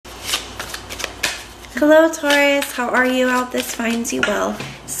Hello Taurus, how are you? I hope this finds you well.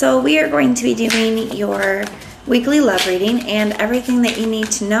 So we are going to be doing your weekly love reading, and everything that you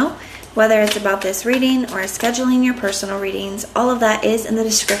need to know, whether it's about this reading or scheduling your personal readings, all of that is in the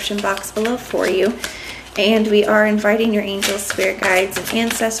description box below for you. And we are inviting your angels, spirit guides, and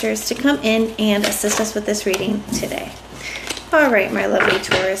ancestors to come in and assist us with this reading today. All right, my lovely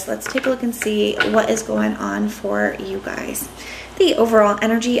Taurus, let's take a look and see what is going on for you guys. The overall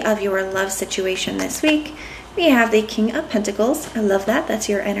energy of your love situation this week. We have the King of Pentacles. I love that. That's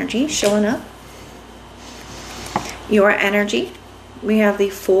your energy showing up. Your energy. We have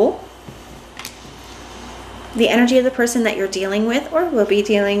the Fool. The energy of the person that you're dealing with or will be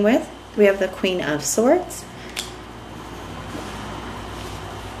dealing with. We have the Queen of Swords.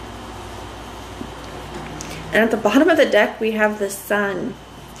 And at the bottom of the deck, we have the Sun.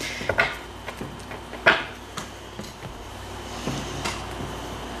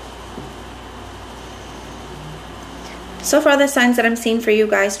 So far, the signs that I'm seeing for you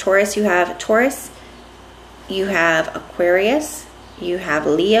guys, Taurus, you have Aquarius, you have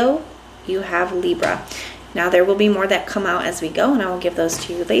Leo, you have Libra. Now, there will be more that come out as we go, and I will give those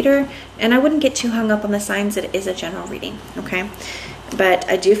to you later. And I wouldn't get too hung up on the signs. It is a general reading, okay? But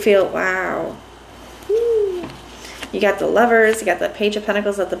I do feel, wow. Woo. You got the Lovers, you got the Page of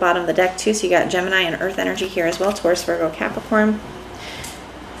Pentacles at the bottom of the deck too, so you got Gemini and Earth energy here as well, Taurus, Virgo, Capricorn.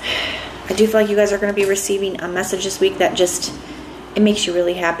 I do feel like you guys are going to be receiving a message this week that just, it makes you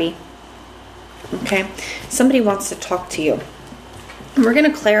really happy, okay? Somebody wants to talk to you. And we're going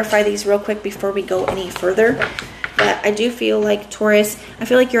to clarify these real quick before we go any further. But I do feel like, Taurus, I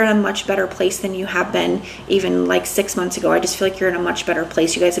feel like you're in a much better place than you have been even like 6 months ago. I just feel like you're in a much better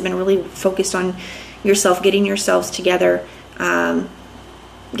place. You guys have been really focused on yourself, getting yourselves together,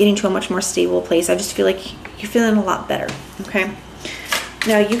 getting to a much more stable place. I just feel like you're feeling a lot better, okay?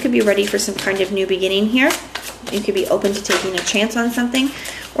 Now, you could be ready for some kind of new beginning here. You could be open to taking a chance on something,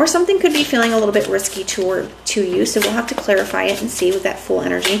 or something could be feeling a little bit risky to you, so we'll have to clarify it and see with that Full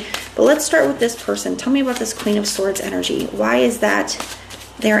energy. But let's start with this person. Tell me about this Queen of Swords energy. Why is that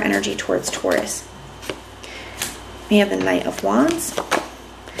their energy towards Taurus? We have the Knight of Wands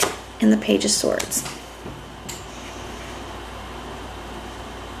and the Page of Swords.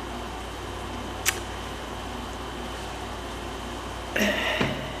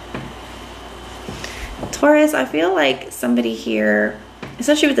 Taurus, I feel like somebody here,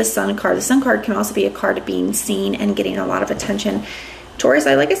 especially with the Sun card, the Sun card can also be a card of being seen and getting a lot of attention. Taurus,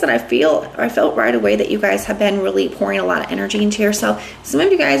 like I said, I felt right away that you guys have been really pouring a lot of energy into yourself. Some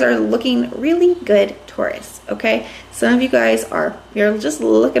of you guys are looking really good, Taurus, okay? Some of you guys you're just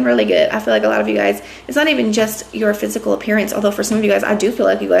looking really good. I feel like a lot of you guys, it's not even just your physical appearance, although for some of you guys, I do feel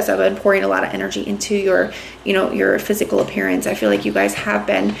like you guys have been pouring a lot of energy into your, your physical appearance. I feel like you guys have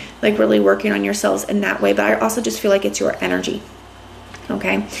been like really working on yourselves in that way, but I also just feel like it's your energy,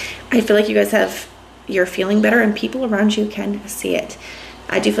 okay? I feel like you guys you're feeling better and people around you can see it.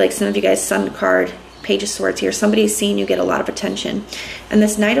 I do feel like some of you guys, Sun card, Page of Swords here, somebody's seeing you get a lot of attention. And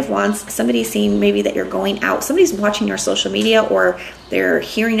this Knight of Wands, somebody's seeing maybe that you're going out. Somebody's watching your social media, or they're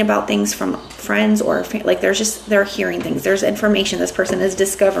hearing about things from friends, or like they're hearing things. There's information this person is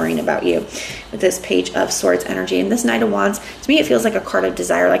discovering about you with this Page of Swords energy. And this Knight of Wands, to me, it feels like a card of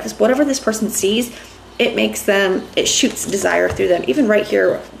desire. Like this, whatever this person sees, it shoots desire through them. Even right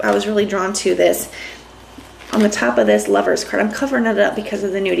here, I was really drawn to this. On the top of this Lovers card, I'm covering it up because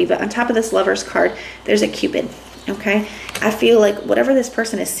of the nudity, but on top of this Lovers card, there's a Cupid, okay? I feel like whatever this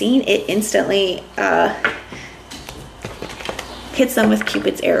person is seeing, it instantly hits them with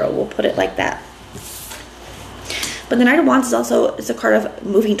Cupid's arrow. We'll put it like that. But the Knight of Wands is a card of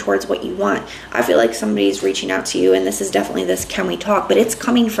moving towards what you want. I feel like somebody's reaching out to you, and this is definitely this can we talk, but it's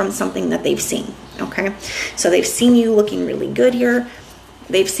coming from something that they've seen, okay? So they've seen you looking really good here.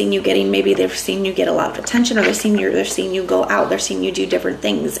 They've seen you maybe they've seen you get a lot of attention, or they're seeing you go out, they're seeing you do different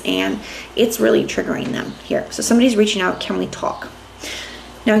things, and it's really triggering them here. So somebody's reaching out, can we talk?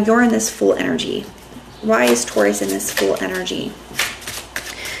 Now you're in this Full energy. Why is Taurus in this Full energy?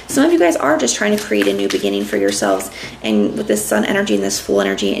 Some of you guys are just trying to create a new beginning for yourselves, and with this Sun energy and this Full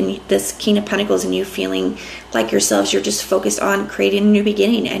energy and this King of Pentacles, and you feeling like yourselves, you're just focused on creating a new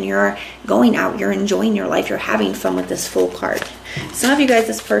beginning, and you're going out, you're enjoying your life, you're having fun with this Full card. Some of you guys,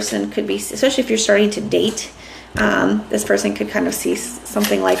 this person could be, especially if you're starting to date, this person could kind of see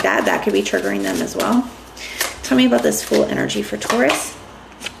something like that. That could be triggering them as well. Tell me about this Full energy for Taurus.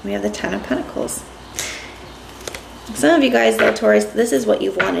 We have the Ten of Pentacles. Some of you guys, though, Taurus, this is what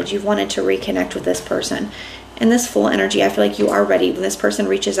you've wanted. You've wanted to reconnect with this person. in this full energy, I feel like you are ready. When this person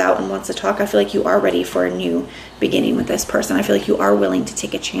reaches out and wants to talk, I feel like you are ready for a new beginning with this person. I feel like you are willing to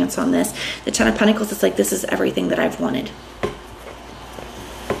take a chance on this. The Ten of Pentacles, it's like, this is everything that I've wanted.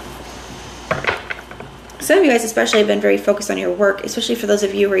 Some of you guys especially have been very focused on your work, especially for those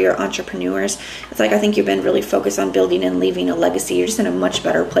of you who are your entrepreneurs. It's like, I think you've been really focused on building and leaving a legacy. You're just in a much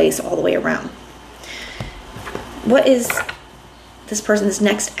better place all the way around. What is this person's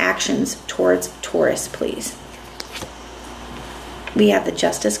next actions towards Taurus, please? We have the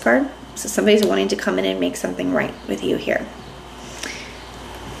Justice card. So somebody's wanting to come in and make something right with you here.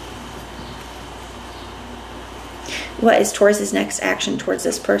 What is Taurus's next action towards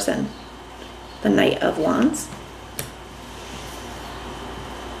this person? The Knight of Wands.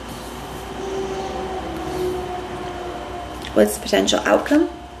 What's the potential outcome?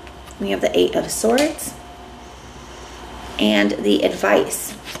 We have the Eight of Swords. And the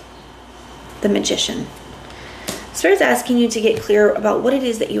advice. The Magician. Spirit's asking you to get clear about what it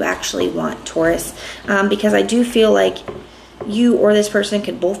is that you actually want, Taurus. Because I do feel like you or this person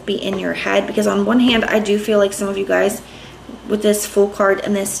could both be in your head. Because on one hand, I do feel like some of you guys, with this Fool card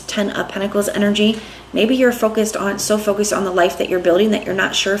and this Ten of Pentacles energy, maybe you're so focused on the life that you're building that you're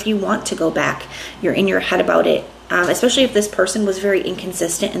not sure if you want to go back. You're in your head about it, especially if this person was very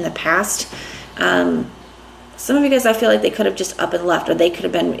inconsistent in the past. Some of you guys, I feel like they could have just up and left, or they could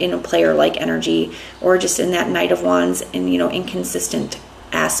have been in a player-like energy, or just in that Knight of Wands and, you know, inconsistent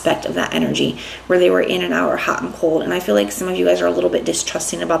aspect of that energy where they were in and out or hot and cold. And I feel like some of you guys are a little bit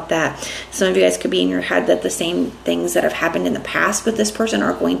distrusting about that. Some of you guys could be in your head that the same things that have happened in the past with this person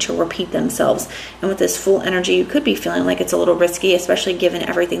are going to repeat themselves. And with this Fool energy, you could be feeling like it's a little risky, especially given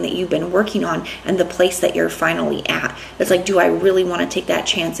everything that you've been working on and the place that you're finally at. It's like, do I really want to take that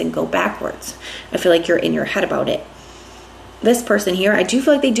chance and go backwards? I feel like you're in your head about it. This person here, I do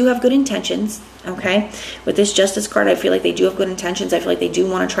feel like they do have good intentions, okay? With this Justice card, I feel like they do have good intentions. I feel like they do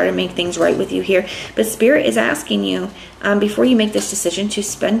want to try to make things right with you here. But Spirit is asking you, before you make this decision, to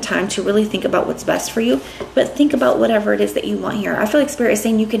spend time to really think about what's best for you. But think about whatever it is that you want here. I feel like Spirit is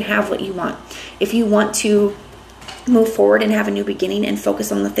saying you can have what you want. If you want to move forward and have a new beginning and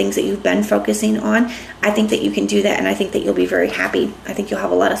focus on the things that you've been focusing on, I think that you can do that, and I think that you'll be very happy. I think you'll have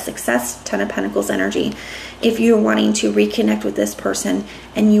a lot of success. Ten of Pentacles energy. If you're wanting to reconnect with this person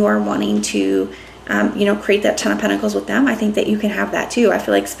and you are wanting to you know, create that Ten of Pentacles with them, I think that you can have that too. I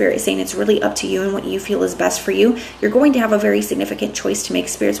feel like Spirit is saying it's really up to you and what you feel is best for you. You're going to have a very significant choice to make.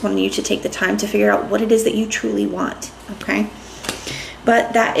 Spirit's wanting you to take the time to figure out what it is that you truly want, okay?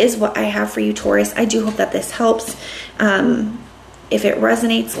 But that is what I have for you, Taurus. I do hope that this helps. If it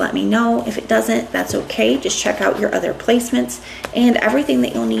resonates, let me know. If it doesn't, that's okay. Just check out your other placements and everything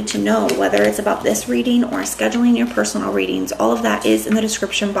that you'll need to know, whether it's about this reading or scheduling your personal readings. All of that is in the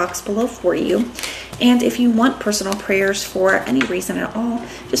description box below for you. And if you want personal prayers for any reason at all,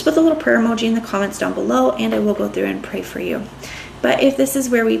 just put the little prayer emoji in the comments down below and I will go through and pray for you. But if this is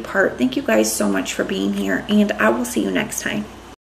where we part, thank you guys so much for being here, and I will see you next time.